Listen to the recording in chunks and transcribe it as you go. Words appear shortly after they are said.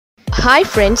Hi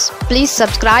friends, please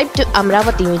subscribe to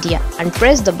Amaravathi Media and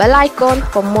press the bell icon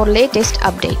for more latest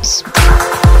updates.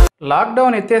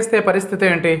 Lockdown ఎత్తేస్తే పరిస్థితి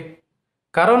ఏంటి?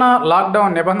 Corona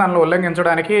lockdown నిబంధనలు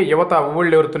ఉల్లంఘించడానికి యువత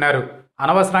ఊళ్ళూరుతున్నారు.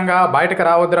 అనవసరంగా బయటకు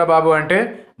రావద్దురా బాబు అంటే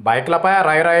బైక్లపై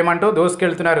రాయమంటూ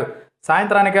దూసుకెళ్తున్నారు.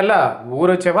 సాయంత్రానికల్లా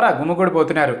ఊరు చివర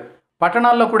గుమిగూడిపోతున్నారు.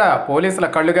 పట్టణాల్లో కూడా పోలీసుల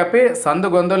కళ్ళు గప్పి సందు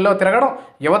గొంతుల్లో తిరగడం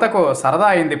యువతకు సరదా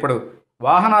అయింది. ఇప్పుడు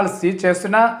వాహనాలు సీజ్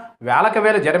చేస్తున్నా, వేలకు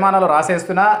వేలు జరిమానాలు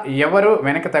రాసేస్తున్నా ఎవరు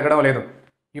వెనక్కి తగ్గడం లేదు.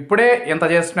 ఇప్పుడే ఇంత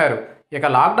చేస్తున్నారు, ఇక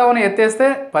లాక్డౌన్ ఎత్తేస్తే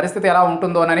పరిస్థితి ఎలా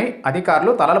ఉంటుందోనని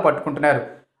అధికారులు తలలు పట్టుకుంటున్నారు.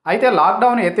 అయితే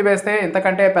లాక్డౌన్ ఎత్తివేస్తే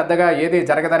ఇంతకంటే పెద్దగా ఏది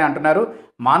జరగదని అంటున్నారు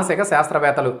మానసిక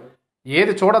శాస్త్రవేత్తలు.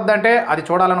 ఏది చూడొద్దంటే అది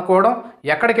చూడాలనుకోవడం,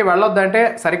 ఎక్కడికి వెళ్ళొద్దంటే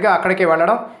సరిగ్గా అక్కడికి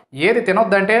వెళ్ళడం, ఏది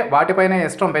తినొద్దంటే వాటిపైనే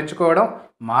ఇష్టం పెంచుకోవడం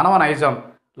మానవ నైజం.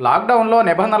 లాక్డౌన్లో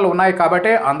నిబంధనలు ఉన్నాయి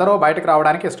కాబట్టి అందరూ బయటకు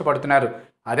రావడానికి ఇష్టపడుతున్నారు.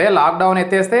 అదే లాక్డౌన్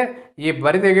ఎత్తేస్తే ఈ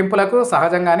బరి తెగింపులకు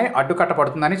సహజంగానే అడ్డుకట్ట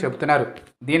పడుతుందని చెబుతున్నారు.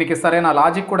 దీనికి సరైన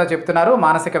లాజిక్ కూడా చెబుతున్నారు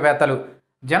మానసికవేత్తలు.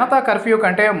 జనతా కర్ఫ్యూ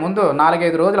కంటే ముందు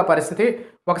 4-5 రోజుల పరిస్థితి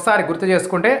ఒకసారి గుర్తు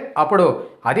చేసుకుంటే అప్పుడు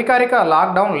అధికారిక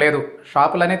లాక్డౌన్ లేదు.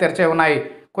 షాపులన్నీ తెరిచే ఉన్నాయి.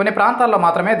 కొన్ని ప్రాంతాల్లో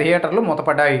మాత్రమే థియేటర్లు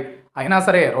మూతపడ్డాయి. అయినా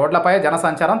సరే రోడ్లపై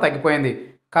జనసంచారం తగ్గిపోయింది.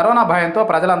 కరోనా భయంతో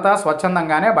ప్రజలంతా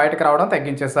స్వచ్ఛందంగానే బయటకు రావడం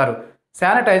తగ్గించేశారు.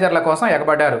 శానిటైజర్ల కోసం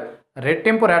ఎగబడ్డారు.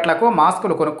 రెట్టింపు రేట్లకు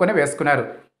మాస్కులు కొనుక్కొని వేసుకున్నారు.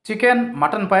 చికెన్,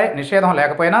 మటన్పై నిషేధం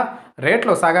లేకపోయినా,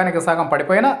 రేట్లు సగానికి సగం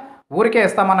పడిపోయినా ఊరికే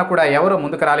ఇస్తామన్నా కూడా ఎవరూ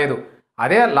ముందుకు రాలేదు.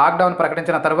 అదే లాక్డౌన్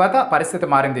ప్రకటించిన తరువాత పరిస్థితి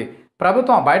మారింది.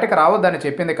 ప్రభుత్వం బయటకు రావద్దని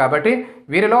చెప్పింది కాబట్టి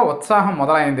వీరిలో ఉత్సాహం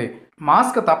మొదలైంది.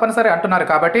 మాస్క్ తప్పనిసరి అంటున్నారు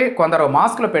కాబట్టి కొందరు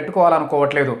మాస్కులు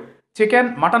పెట్టుకోవాలనుకోవట్లేదు.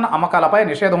 చికెన్, మటన్ అమ్మకాలపై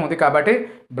నిషేధం ఉంది కాబట్టి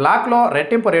బ్లాక్లో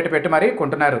రెట్టింపు రేటు పెట్టి మరీ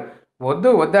కొంటున్నారు.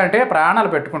 వద్దు అంటే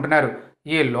ప్రాణాలు పెట్టుకుంటున్నారు.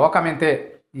 ఈ లోకమింతే,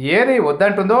 ఏది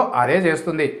వద్దంటుందో అదే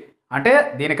చేస్తుంది. అంటే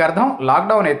దీనికి అర్థం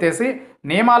లాక్డౌన్ ఎత్తేసి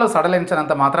నియమాలు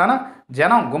సడలించినంత మాత్రాన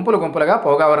జనం గుంపులుగా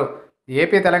పోగవరు.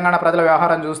 ఏపీ, తెలంగాణ ప్రజల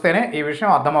వ్యవహారం చూస్తేనే ఈ విషయం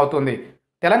అర్థమవుతుంది.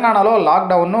 తెలంగాణలో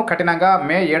లాక్డౌన్ను కఠినంగా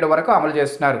మే 7 వరకు అమలు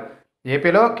చేస్తున్నారు.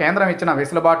 ఏపీలో కేంద్రం ఇచ్చిన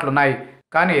వెసులుబాట్లున్నాయి.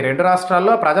 కానీ 2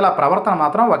 రాష్ట్రాల్లో ప్రజల ప్రవర్తన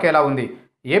మాత్రం ఒకేలా ఉంది.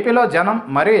 ఏపీలో జనం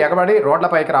మరీ ఎగబడి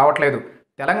రోడ్లపైకి రావట్లేదు.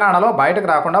 తెలంగాణలో బయటకు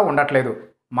రాకుండా ఉండట్లేదు.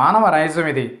 మానవ నైజం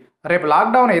ఇది. రేపు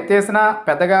లాక్డౌన్ ఎత్తేసినా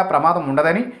పెద్దగా ప్రమాదం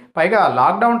ఉండదని, పైగా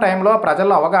లాక్డౌన్ టైంలో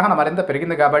ప్రజల్లో అవగాహన మరింత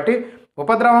పెరిగింది కాబట్టి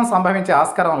ఉపద్రవం సంభవించే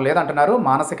ఆస్కారం లేదంటున్నారు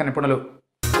మానసిక నిపుణులు.